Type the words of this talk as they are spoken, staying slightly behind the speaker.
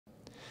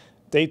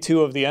Day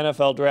 2 of the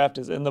NFL draft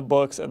is in the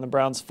books, and the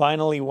Browns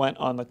finally went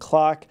on the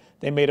clock.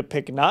 They made a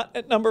pick not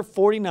at number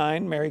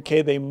 49, Mary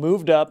Kay. They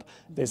moved up.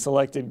 They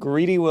selected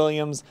Greedy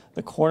Williams,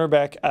 the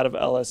cornerback out of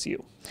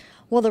LSU.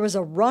 Well, there was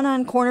a run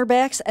on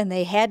cornerbacks, and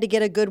they had to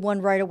get a good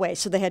one right away.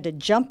 So they had to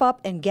jump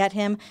up and get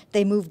him.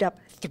 They moved up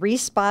 3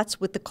 spots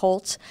with the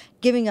Colts,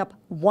 giving up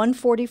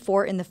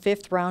 144 in the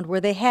 5th round,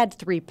 where they had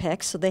 3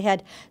 picks, so they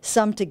had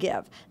some to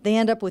give. They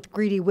end up with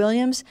Greedy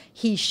Williams.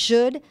 He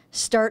should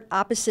start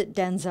opposite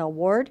Denzel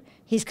Ward.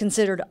 He's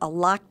considered a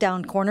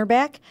lockdown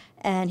cornerback,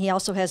 and he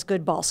also has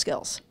good ball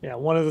skills. Yeah,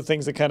 one of the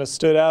things that kind of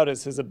stood out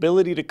is his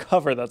ability to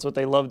cover. That's what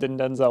they loved in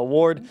Denzel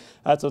Ward.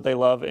 That's what they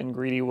love in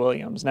Greedy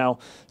Williams. Now,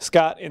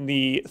 Scott, in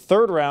the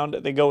 3rd round,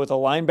 they go with a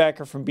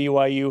linebacker from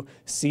BYU,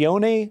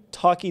 Sione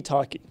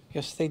Takitaki.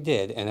 Yes, they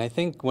did. And I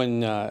think when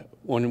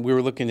we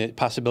were looking at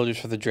possibilities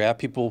for the draft,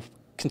 people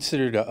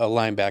considered a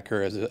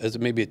linebacker as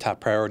maybe a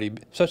top priority,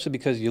 especially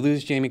because you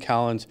lose Jamie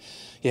Collins.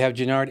 You have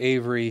Jannard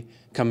Avery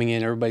coming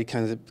in. Everybody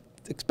kind of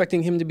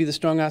expecting him to be the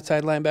strong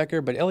outside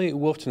linebacker, but Elliott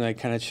Wolf tonight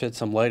kind of shed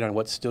some light on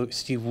what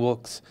Steve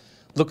Wilkes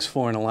looks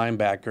for in a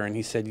linebacker, and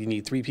he said you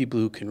need 3 people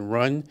who can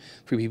run,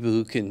 3 people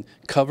who can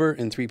cover,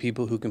 and 3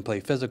 people who can play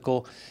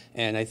physical.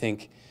 And I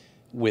think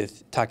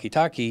with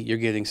Takitaki, you're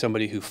getting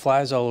somebody who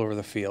flies all over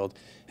the field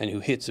and who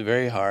hits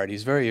very hard.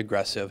 He's very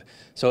aggressive.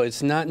 So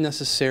it's not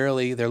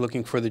necessarily they're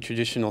looking for the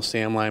traditional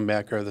Sam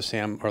linebacker or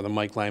the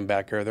Mike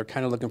linebacker. They're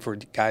kind of looking for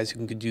guys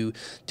who can do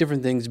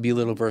different things, be a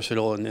little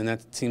versatile, and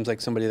that seems like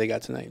somebody they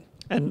got tonight.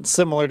 And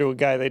similar to a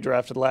guy they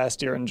drafted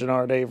last year in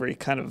Jannard Avery,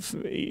 kind of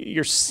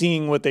you're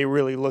seeing what they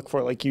really look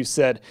for, like you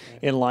said,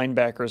 in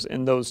linebackers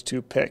in those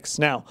 2 picks.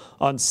 Now,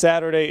 on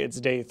Saturday,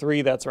 it's day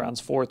 3. That's rounds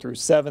 4 through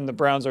 7. The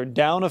Browns are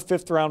down a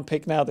 5th-round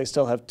pick now. They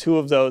still have 2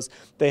 of those.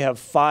 They have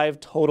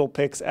 5 total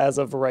picks as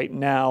of right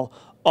now.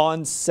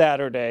 On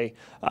Saturday,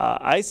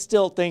 I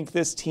still think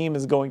this team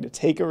is going to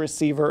take a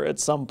receiver at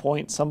some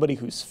point, somebody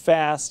who's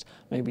fast,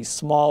 maybe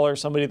smaller,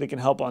 somebody that can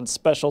help on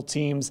special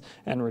teams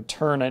and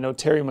return. I know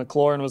Terry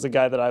McLaurin was a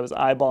guy that I was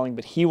eyeballing,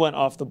 but he went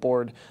off the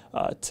board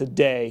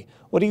today.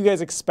 What are you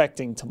guys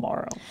expecting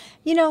tomorrow?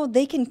 You know,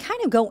 they can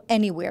kind of go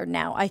anywhere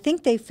now. I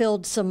think they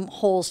filled some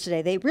holes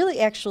today. They really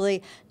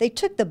they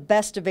took the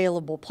best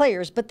available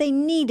players, but they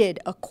needed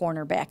a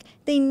cornerback.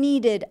 They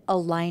needed a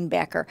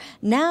linebacker.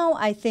 Now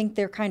I think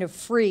they're kind of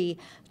free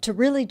to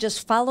really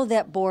just follow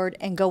that board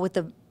and go with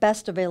the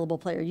best available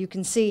player.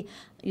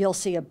 You'll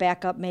see a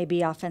backup,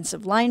 maybe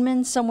offensive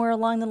lineman somewhere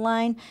along the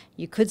line.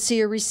 You could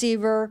see a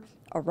receiver,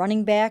 a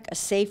running back, a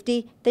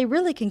safety. They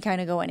really can kind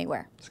of go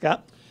anywhere.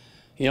 Scott?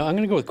 You know, I'm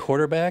going to go with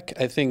quarterback.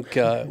 I think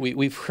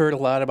we've heard a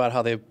lot about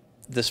how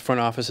this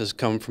front office has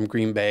come from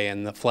Green Bay,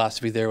 and the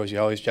philosophy there was you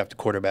always draft a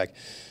quarterback.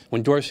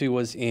 When Dorsey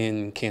was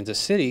in Kansas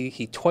City,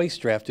 he twice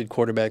drafted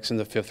quarterbacks in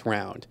the 5th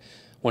round,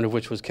 one of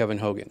which was Kevin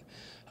Hogan.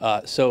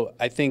 So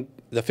I think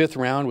the 5th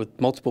round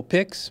with multiple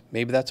picks,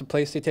 maybe that's a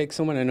place they take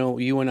someone. I know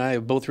you and I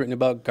have both written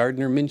about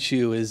Gardner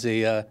Minshew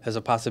as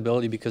a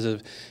possibility because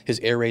of his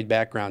air raid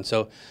background.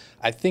 So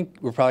I think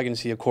we're probably going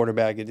to see a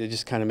quarterback. It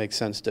just kind of makes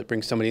sense to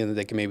bring somebody in that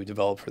they can maybe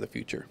develop for the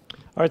future.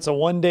 All right, so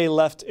 1 day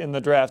left in the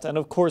draft, and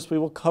of course we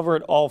will cover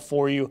it all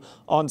for you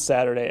on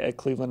Saturday at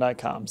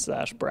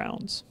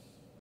cleveland.com/Browns.